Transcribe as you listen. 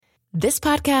This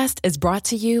podcast is brought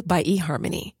to you by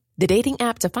eHarmony, the dating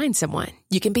app to find someone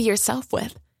you can be yourself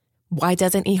with. Why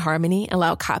doesn't eHarmony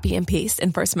allow copy and paste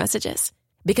in first messages?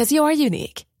 Because you are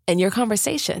unique, and your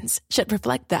conversations should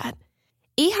reflect that.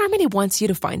 eHarmony wants you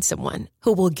to find someone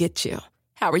who will get you.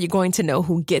 How are you going to know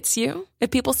who gets you?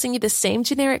 If people send you the same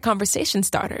generic conversation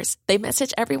starters they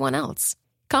message everyone else.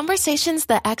 Conversations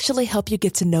that actually help you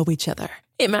get to know each other.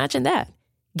 Imagine that.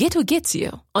 Get who gets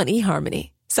you on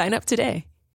eHarmony. Sign up today.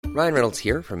 Ryan Reynolds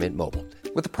here from Mint Mobile.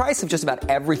 With the price of just about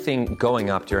everything going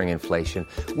up during inflation,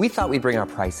 we thought we'd bring our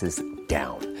prices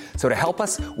down. So to help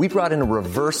us, we brought in a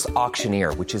reverse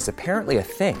auctioneer, which is apparently a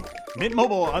thing. Mint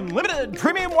Mobile Unlimited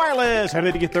Premium Wireless. How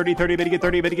to get 30, 30, bit to get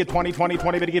 30, bit to get 20, 20,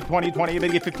 20, bit to get 20, 20, bit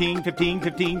to get 15, 15,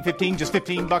 15, 15, just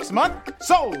 $15 a month?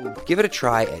 Sold! Give it a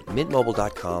try at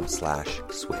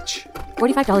mintmobile.com/switch.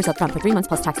 $45 up front for 3 months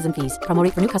plus taxes and fees. Promo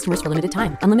rate for new customers for limited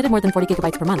time. Unlimited more than 40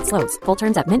 gigabytes per month. Slows full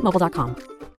terms at mintmobile.com.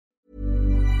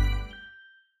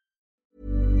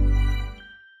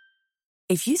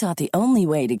 If you thought the only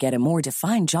way to get a more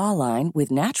defined jawline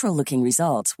with natural-looking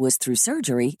results was through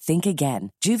surgery, think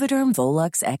again. Juvederm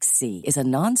Volux XC is a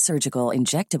non-surgical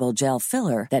injectable gel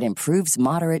filler that improves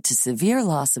moderate to severe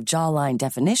loss of jawline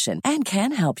definition and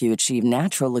can help you achieve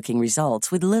natural-looking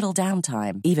results with little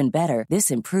downtime. Even better,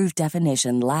 this improved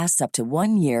definition lasts up to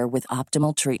 1 year with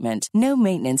optimal treatment. No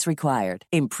maintenance required.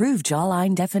 Improve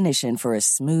jawline definition for a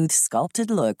smooth,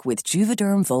 sculpted look with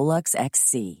Juvederm Volux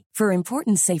XC. For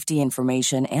important safety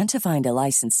information and to find a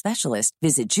licensed specialist,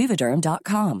 visit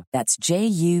Juvederm.com. That's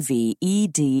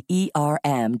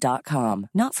JUVEDERM.com.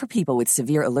 Not for people with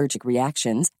severe allergic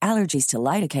reactions, allergies to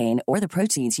lidocaine, or the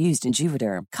proteins used in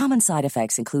Juvederm. Common side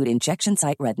effects include injection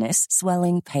site redness,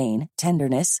 swelling, pain,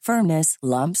 tenderness, firmness,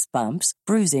 lumps, bumps,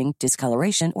 bruising,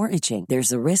 discoloration, or itching.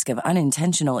 There's a risk of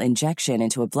unintentional injection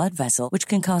into a blood vessel, which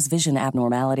can cause vision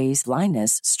abnormalities,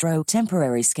 blindness, stroke,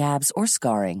 temporary scabs, or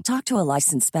scarring. Talk to a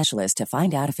licensed specialist to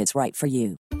find out if it's right for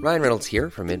you. Ryan Reynolds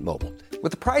here from Mint Mobile.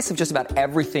 With the price of just about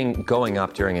everything going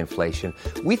up during inflation,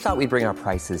 we thought we'd bring our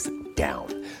prices down.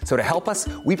 So to help us,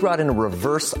 we brought in a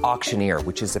reverse auctioneer,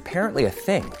 which is apparently a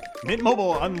thing. Mint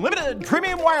Mobile Unlimited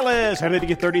Premium Wireless. How to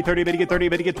get 30, 30, bit to get 30,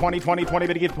 bit to get 20, 20, 20,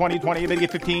 bit to get 20, 20, bit to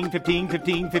get 15, 15,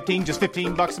 15, 15, just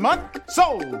 $15 a month?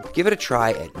 Sold! Give it a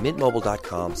try at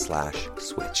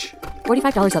mintmobile.com/switch.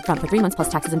 $45 up front for 3 months plus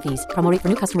taxes and fees. Promo rate for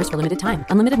new customers for limited time.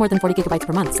 Unlimited more than 40 gigabytes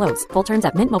per month. Slows full terms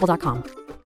at mintmobile.com.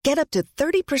 Get up to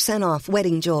 30% off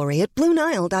wedding jewelry at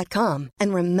BlueNile.com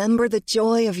and remember the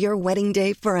joy of your wedding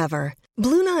day forever.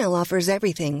 Blue Nile offers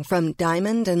everything from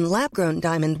diamond and lab-grown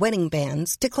diamond wedding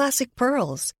bands to classic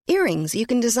pearls, earrings you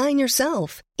can design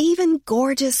yourself, even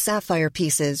gorgeous sapphire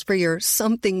pieces for your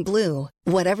something blue.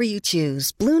 Whatever you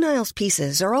choose, Blue Nile's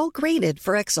pieces are all graded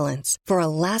for excellence, for a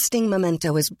lasting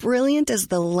memento as brilliant as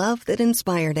the love that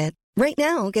inspired it. Right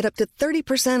now, get up to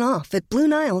 30% off at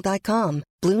BlueNile.com.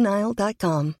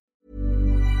 BlueNile.com.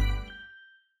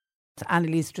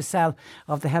 Annelliesse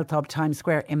of the Health Hub Times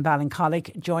Square in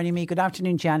Ballincollig joining me. Good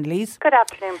afternoon, Annelliesse. Good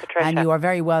afternoon, Patricia. And you are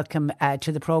very welcome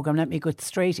to the programme. Let me go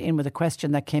straight in with a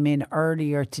question that came in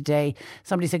earlier today.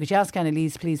 Somebody said, could you ask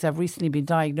Annelliesse, please, I've recently been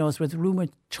diagnosed with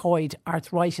rheumatoid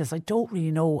arthritis. I don't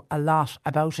really know a lot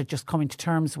about it, just coming to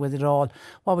terms with it all.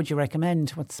 What would you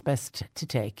recommend? What's best to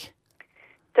take?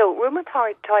 So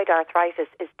rheumatoid arthritis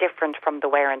is different from the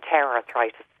wear and tear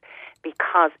arthritis,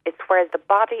 because it's where the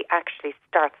body actually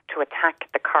starts to attack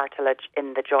the cartilage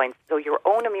in the joints. So your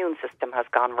own immune system has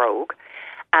gone rogue,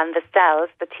 and the cells,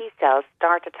 the T cells,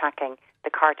 start attacking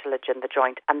the cartilage in the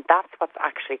joint, and that's what's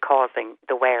actually causing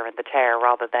the wear and the tear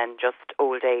rather than just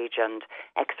old age and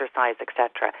exercise,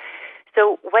 etc.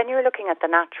 So when you're looking at the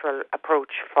natural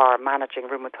approach for managing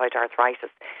rheumatoid arthritis,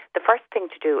 the first thing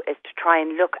to do is to try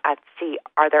and look at, see,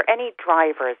 are there any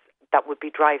drivers that would be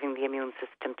driving the immune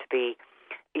system to be,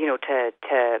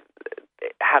 to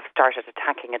have started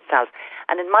attacking itself.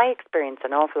 And in my experience,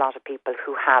 an awful lot of people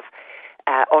who have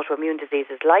autoimmune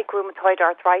diseases like rheumatoid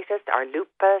arthritis or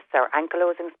lupus or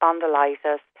ankylosing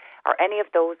spondylitis or any of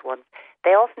those ones,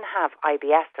 they often have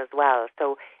IBS as well.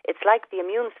 So it's like the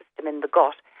immune system in the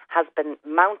gut has been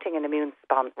mounting an immune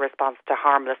response to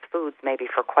harmless foods maybe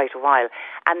for quite a while,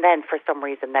 and then for some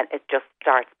reason then it just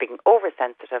starts being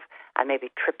oversensitive and maybe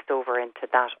trips over into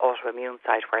that autoimmune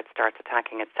side where it starts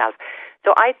attacking itself.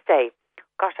 So I'd say,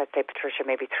 Patricia,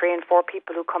 maybe 3 and 4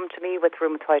 people who come to me with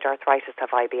rheumatoid arthritis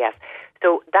have IBS.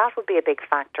 So that would be a big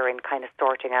factor in kind of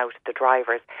sorting out the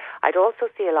drivers. I'd also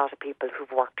see a lot of people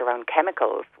who've worked around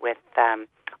chemicals with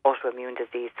autoimmune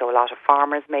disease. So a lot of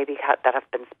farmers maybe that have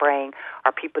been spraying,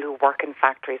 or people who work in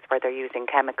factories where they're using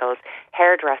chemicals,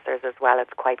 hairdressers as well,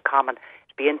 it's quite common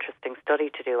be interesting study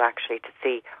to do, actually, to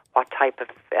see what type of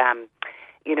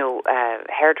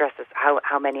hairdressers,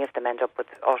 how many of them end up with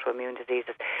autoimmune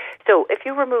diseases. So if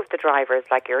you remove the drivers,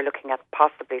 like you're looking at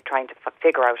possibly trying to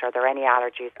figure out, are there any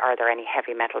allergies, are there any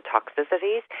heavy metal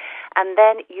toxicities, and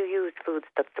then you use foods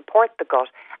that support the gut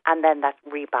and then that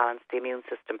rebalance the immune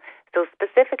system. So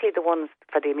specifically the ones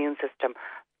for the immune system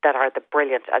that are the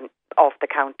brilliant and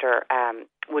off-the-counter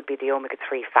would be the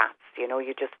omega-3 fats.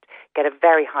 You just get a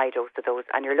very high dose of those,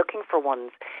 and you're looking for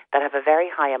ones that have a very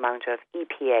high amount of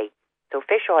EPA. So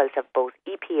fish oils have both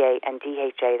EPA and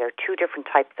DHA. They're two different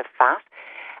types of fat.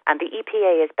 And the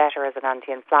EPA is better as an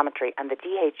anti-inflammatory, and the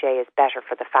DHA is better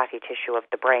for the fatty tissue of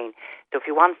the brain. So if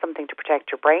you want something to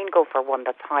protect your brain, go for one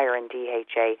that's higher in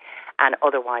DHA, and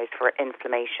otherwise for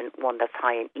inflammation, one that's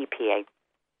high in EPA.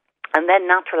 And then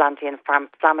natural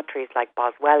anti-inflammatories like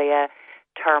boswellia,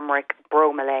 turmeric,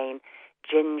 bromelain,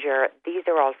 ginger. These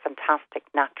are all fantastic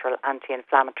natural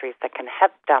anti-inflammatories that can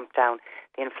help damp down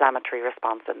the inflammatory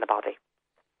response in the body.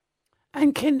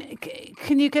 And can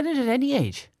you get it at any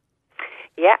age?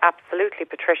 Yeah, absolutely,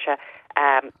 Patricia.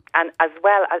 And as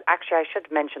well, actually, I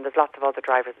should mention there's lots of other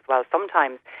drivers as well.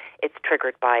 Sometimes it's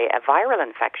triggered by a viral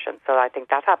infection. So I think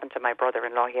that happened to my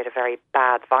brother-in-law. He had a very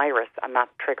bad virus, and that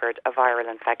triggered a viral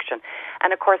infection.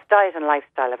 And of course, diet and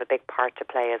lifestyle have a big part to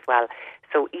play as well.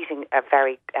 So eating a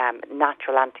very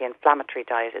natural anti-inflammatory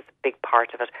diet is a big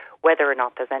part of it, whether or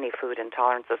not there's any food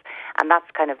intolerances. And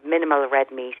that's kind of minimal red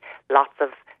meat, lots of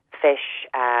fish,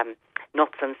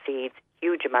 nuts and seeds,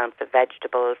 huge amounts of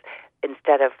vegetables.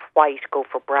 Instead of white, go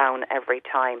for brown every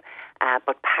time.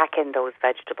 But pack in those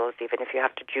vegetables, even if you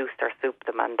have to juice or soup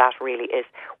them. And that really is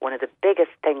one of the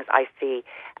biggest things I see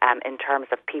in terms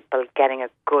of people getting a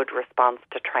good response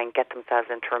to try and get themselves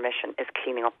into remission, is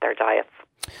cleaning up their diets.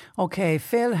 Okay,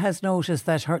 Phil has noticed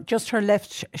that her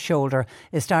left shoulder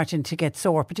is starting to get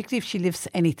sore, particularly if she lifts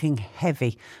anything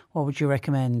heavy. What would you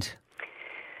recommend?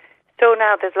 So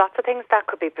now there's lots of things that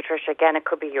could be, Patricia. Again, it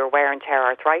could be your wear and tear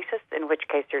arthritis, in which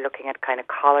case you're looking at kind of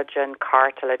collagen,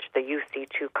 cartilage. The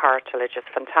UC2 cartilage is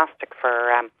fantastic for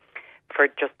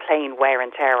just plain wear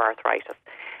and tear arthritis.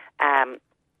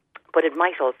 But it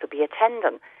might also be a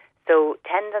tendon. So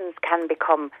tendons can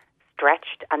become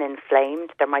stretched and inflamed.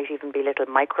 There might even be little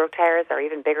micro tears or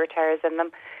even bigger tears in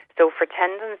them. So for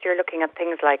tendons, you're looking at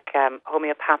things like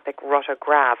homeopathic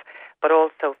rutagrave, but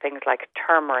also things like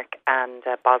turmeric and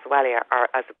boswellia are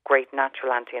as great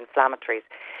natural anti-inflammatories.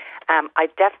 I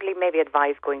definitely maybe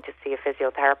advise going to see a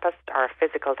physiotherapist or a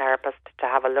physical therapist to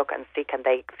have a look and see can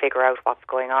they figure out what's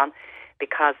going on.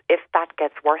 Because if that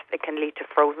gets worse, it can lead to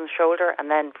frozen shoulder,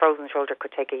 and then frozen shoulder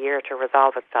could take a year to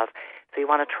resolve itself. So you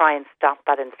want to try and stop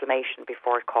that inflammation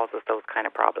before it causes those kind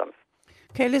of problems.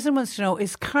 Okay, Listen wants to know,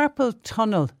 is carpal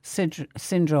tunnel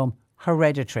syndrome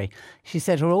hereditary? She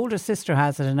said her older sister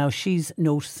has it and now she's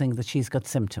noticing that she's got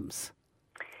symptoms.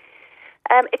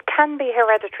 It can be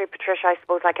hereditary, Patricia, I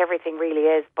suppose, like everything really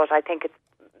is, but I think it's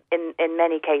in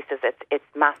many cases it's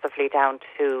massively down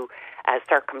to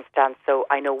circumstance. So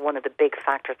I know one of the big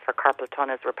factors for carpal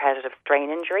tunnel is repetitive strain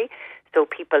injury. So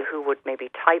people who would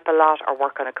maybe type a lot or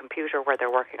work on a computer where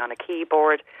they're working on a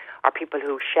keyboard, or people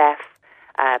who chef,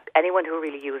 anyone who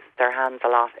really uses their hands a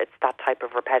lot, it's that type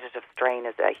of repetitive strain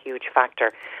is a huge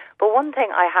factor. But one thing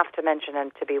I have to mention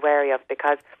and to be wary of,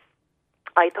 because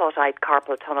I thought I had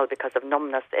carpal tunnel because of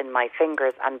numbness in my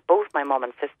fingers, and both my mum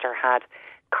and sister had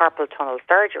carpal tunnel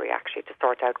surgery actually to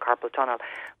sort out carpal tunnel.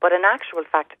 But in actual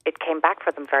fact, it came back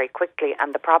for them very quickly,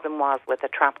 and the problem was with a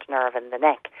trapped nerve in the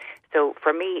neck. So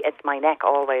for me, it's my neck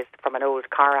always, from an old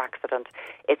car accident,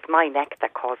 it's my neck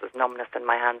that causes numbness in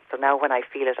my hands. So now when I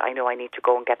feel it, I know I need to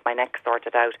go and get my neck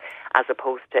sorted out, as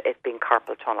opposed to it being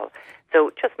carpal tunnel.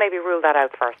 So just maybe rule that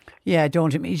out first. Yeah,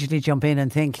 don't immediately jump in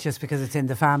and think just because it's in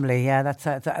the family. Yeah, that's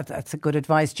a good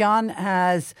advice. John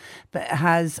has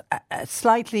a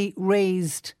slightly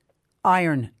raised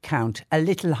iron count, a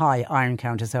little high iron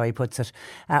count is how he puts it.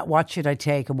 What should I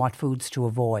take and what foods to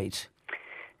avoid?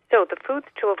 So the foods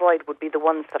to avoid would be the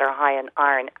ones that are high in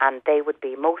iron, and they would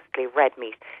be mostly red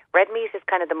meat. Red meat is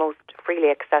kind of the most freely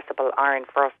accessible iron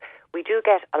for us. We do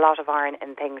get a lot of iron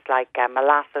in things like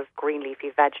molasses, green leafy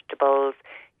vegetables.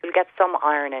 You'll get some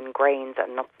iron in grains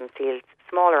and nuts and seeds,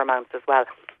 smaller amounts as well.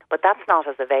 But that's not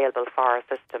as available for our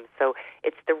system. So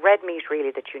it's the red meat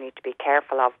really that you need to be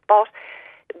careful of. But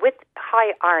with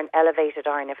high iron, elevated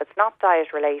iron, if it's not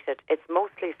diet related, it's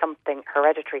mostly something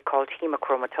hereditary called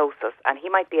hemochromatosis, and he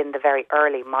might be in the very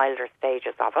early, milder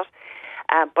stages of it.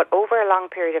 But over a long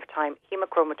period of time,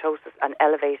 hemochromatosis and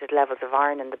elevated levels of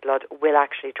iron in the blood will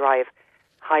actually drive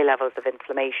high levels of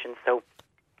inflammation. So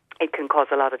it can cause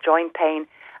a lot of joint pain,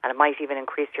 and it might even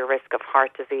increase your risk of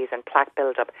heart disease and plaque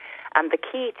buildup. And the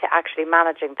key to actually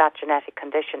managing that genetic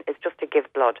condition is just to give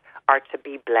blood or to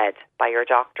be bled by your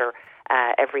doctor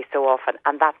every so often,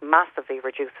 and that massively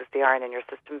reduces the iron in your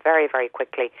system very, very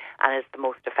quickly and is the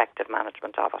most effective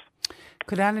management of it.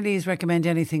 Could Annelliesse recommend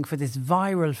anything for this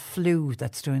viral flu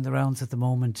that's doing the rounds at the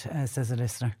moment, says a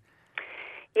listener?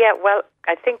 Yeah, well,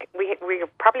 I think we're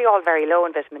probably all very low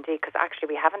in vitamin D because actually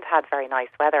we haven't had very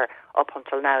nice weather up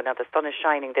until now. Now the sun is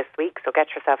shining this week, so get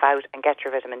yourself out and get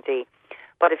your vitamin D.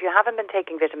 But if you haven't been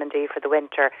taking vitamin D for the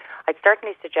winter, I'd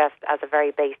certainly suggest, as a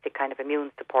very basic kind of immune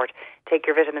support, take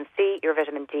your vitamin C, your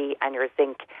vitamin D and your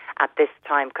zinc at this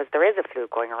time, because there is a flu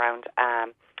going around.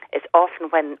 It's often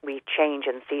when we change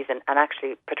in season, and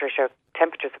actually, Patricia,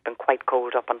 temperatures have been quite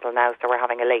cold up until now, so we're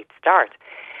having a late start.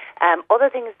 Other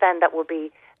things then that will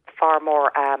be far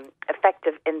more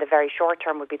effective in the very short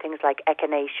term would be things like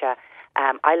echinacea.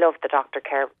 I love the Dr.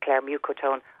 Claire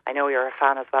Mucotone. I know you're a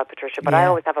fan as well, Patricia, but I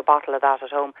always have a bottle of that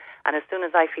at home. And as soon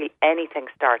as I feel anything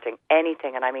starting,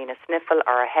 anything, and I mean a sniffle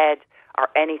or a head or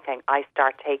anything, I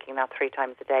start taking that 3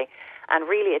 times a day. And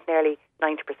really, it nearly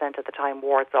 90% of the time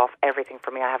wards off everything for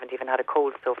me. I haven't even had a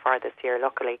cold so far this year,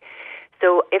 luckily.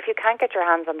 So if you can't get your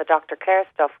hands on the Dr. Claire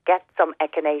stuff, get some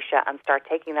echinacea and start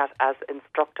taking that as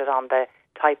instructed on the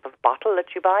type of bottle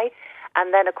that you buy.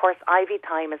 And then, of course, ivy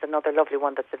thyme is another lovely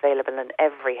one that's available in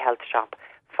every health shop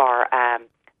for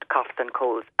coughs and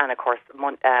colds. And, of course,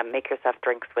 make yourself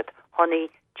drinks with honey,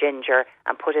 ginger,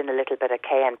 and put in a little bit of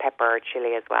cayenne pepper or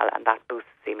chili as well, and that boosts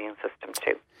the immune system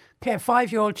too. Okay, a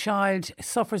 5-year-old child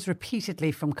suffers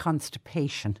repeatedly from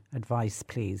constipation. Advice,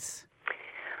 please.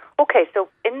 Okay, so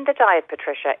in the diet,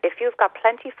 Patricia, if you've got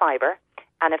plenty fibre,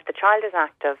 and if the child is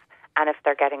active, and if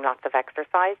they're getting lots of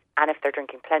exercise, and if they're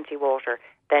drinking plenty water,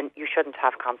 then you shouldn't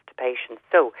have constipation.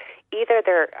 So either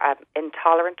they're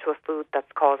intolerant to a food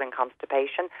that's causing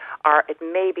constipation, or it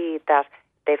may be that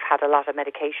they've had a lot of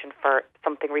medication for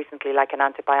something recently like an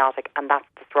antibiotic, and that's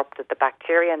disrupted the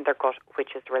bacteria in their gut,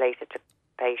 which is related to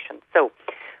constipation. So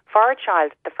for a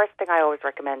child, the first thing I always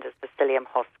recommend is the psyllium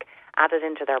husk. Add it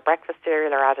into their breakfast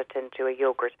cereal or add it into a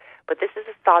yogurt. But this is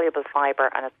a soluble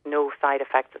fibre and it's no side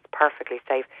effects. It's perfectly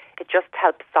safe. It just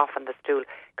helps soften the stool.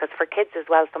 Because for kids as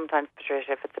well, sometimes,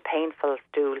 Patricia, if it's a painful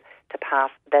stool to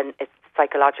pass, then its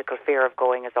psychological fear of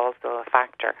going is also a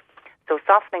factor. So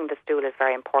softening the stool is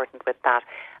very important with that.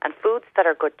 And foods that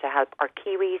are good to help are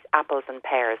kiwis, apples and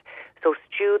pears. So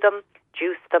stew them,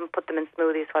 juice them, put them in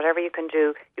smoothies, whatever you can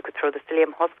do. You could throw the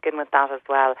psyllium husk in with that as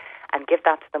well and give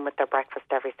that to them with their breakfast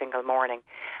every single morning.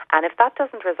 And if that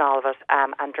doesn't resolve it,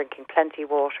 and drinking plenty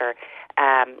water,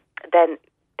 then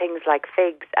things like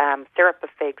figs, syrup of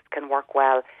figs can work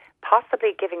well.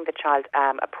 Possibly giving the child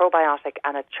a probiotic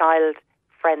and a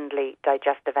child-friendly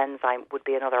digestive enzyme would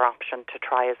be another option to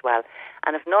try as well.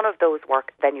 And if none of those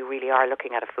work, then you really are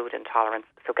looking at a food intolerance.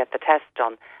 So get the test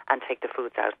done and take the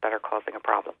foods out that are causing a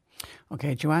problem.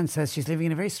 Okay, Joanne says she's living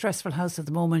in a very stressful house at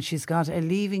the moment. She's got a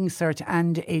leaving cert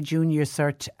and a junior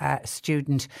cert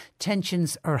student.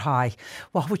 Tensions are high.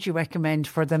 What would you recommend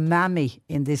for the mammy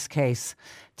in this case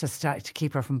to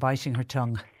keep her from biting her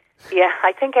tongue? Yeah,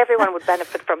 I think everyone would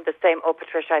benefit from the same. Oh,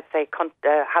 Patricia, I'd say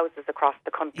houses across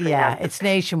the country. Yeah, it's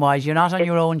nationwide. You're not on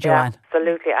your own, Joanne. Yeah,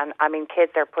 absolutely. And I mean,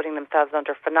 kids are putting themselves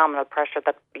under phenomenal pressure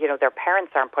that, their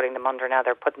parents aren't putting them under now.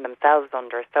 They're putting themselves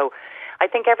under. So I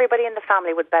think everybody in the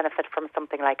family would benefit from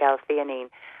something like L-theanine.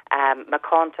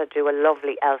 Macanta do a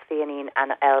lovely L-theanine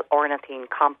and L-ornithine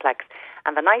complex.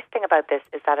 And the nice thing about this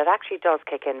is that it actually does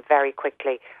kick in very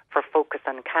quickly for focus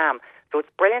and calm. So it's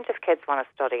brilliant if kids want to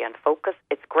study and focus.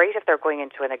 It's great if they're going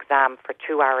into an exam for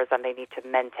 2 hours and they need to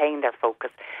maintain their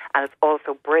focus. And it's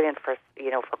also brilliant for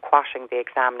quashing the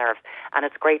exam nerves. And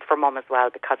it's great for mum as well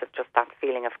because of just that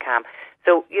feeling of calm.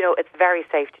 So, it's very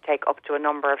safe to take up to a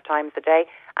number of times a day.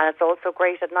 And it's also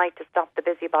great at night to stop the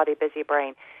busy body, busy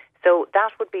brain. So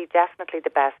that would be definitely the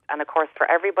best. And of course, for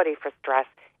everybody for stress,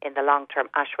 in the long term,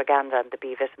 ashwagandha and the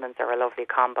B vitamins are a lovely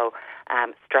combo.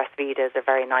 Stress Vita is a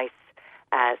very nice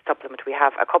supplement. We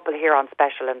have a couple here on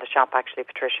special in the shop, actually,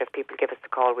 Patricia. If people give us a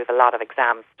call, we have a lot of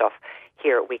exam stuff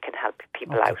here. We can help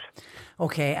people out.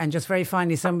 Okay, and just very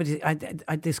finally,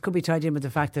 this could be tied in with the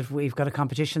fact that we've got a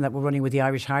competition that we're running with the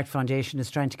Irish Heart Foundation,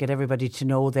 is trying to get everybody to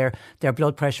know their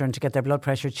blood pressure and to get their blood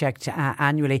pressure checked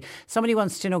annually. Somebody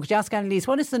wants to know, could you ask Annelliesse,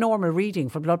 what is the normal reading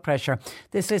for blood pressure?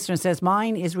 This listener says,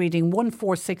 mine is reading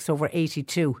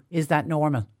 146/82. Is that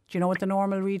normal? Do you know what the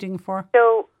normal reading for?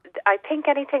 So I think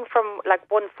anything from like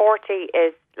 140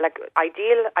 is like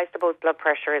ideal. I suppose blood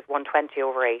pressure is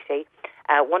 120/80.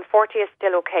 140 is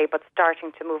still okay, but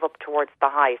starting to move up towards the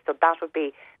high. So that would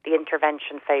be the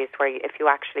intervention phase where if you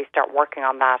actually start working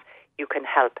on that, you can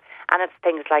help. And it's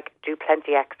things like do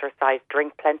plenty exercise,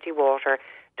 drink plenty water,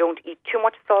 don't eat too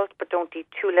much salt, but don't eat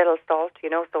too little salt, you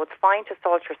know. So it's fine to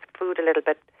salt your food a little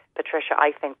bit, Patricia,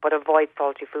 I think, but avoid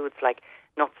salty foods like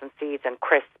nuts and seeds and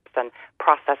crisps and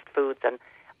processed foods, and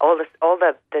all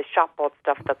the shop-bought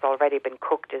stuff that's already been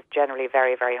cooked is generally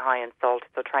very, very high in salt,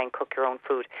 so try and cook your own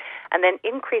food. And then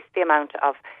increase the amount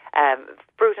of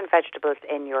fruit and vegetables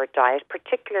in your diet,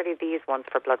 particularly these ones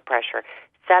for blood pressure.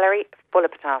 Celery, full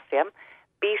of potassium.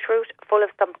 Beetroot, full of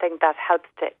something that helps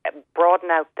to broaden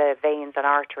out the veins and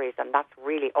arteries, and that's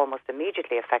really almost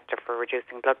immediately effective for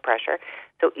reducing blood pressure.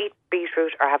 So eat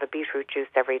beetroot or have a beetroot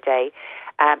juice every day.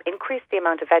 Increase the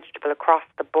amount of vegetable across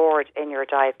the board in your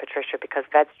diet, Patricia, because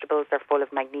vegetables are full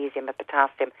of magnesium and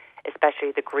potassium,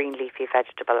 especially the green leafy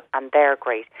vegetable, and they're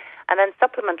great. And then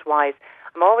supplement-wise,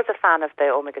 I'm always a fan of the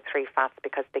omega-3 fats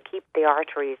because they keep the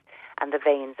arteries and the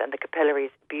veins and the capillaries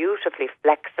beautifully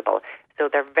flexible, so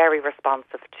they're very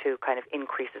responsive to kind of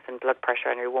increases in blood pressure,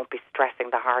 and you won't be stressing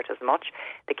the heart as much.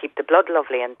 They keep the blood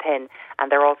lovely and thin,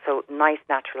 and they're also nice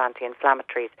natural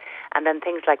anti-inflammatories. And then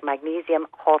things like magnesium,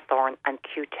 hawthorn and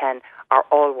Q10 are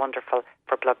all wonderful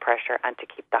for blood pressure and to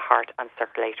keep the heart and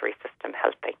circulatory system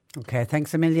healthy. Okay,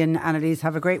 thanks a million, Annelliesse.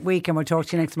 Have a great week, and we'll talk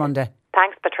to you next Monday.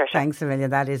 Thanks, Patricia. Thanks a million.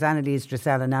 That is Annelliesse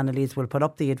Dressel, and Annelliesse will put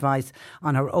up the advice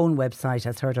on her own website,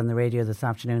 as heard on the radio this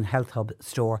afternoon,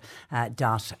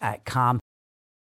 healthhubstore.com.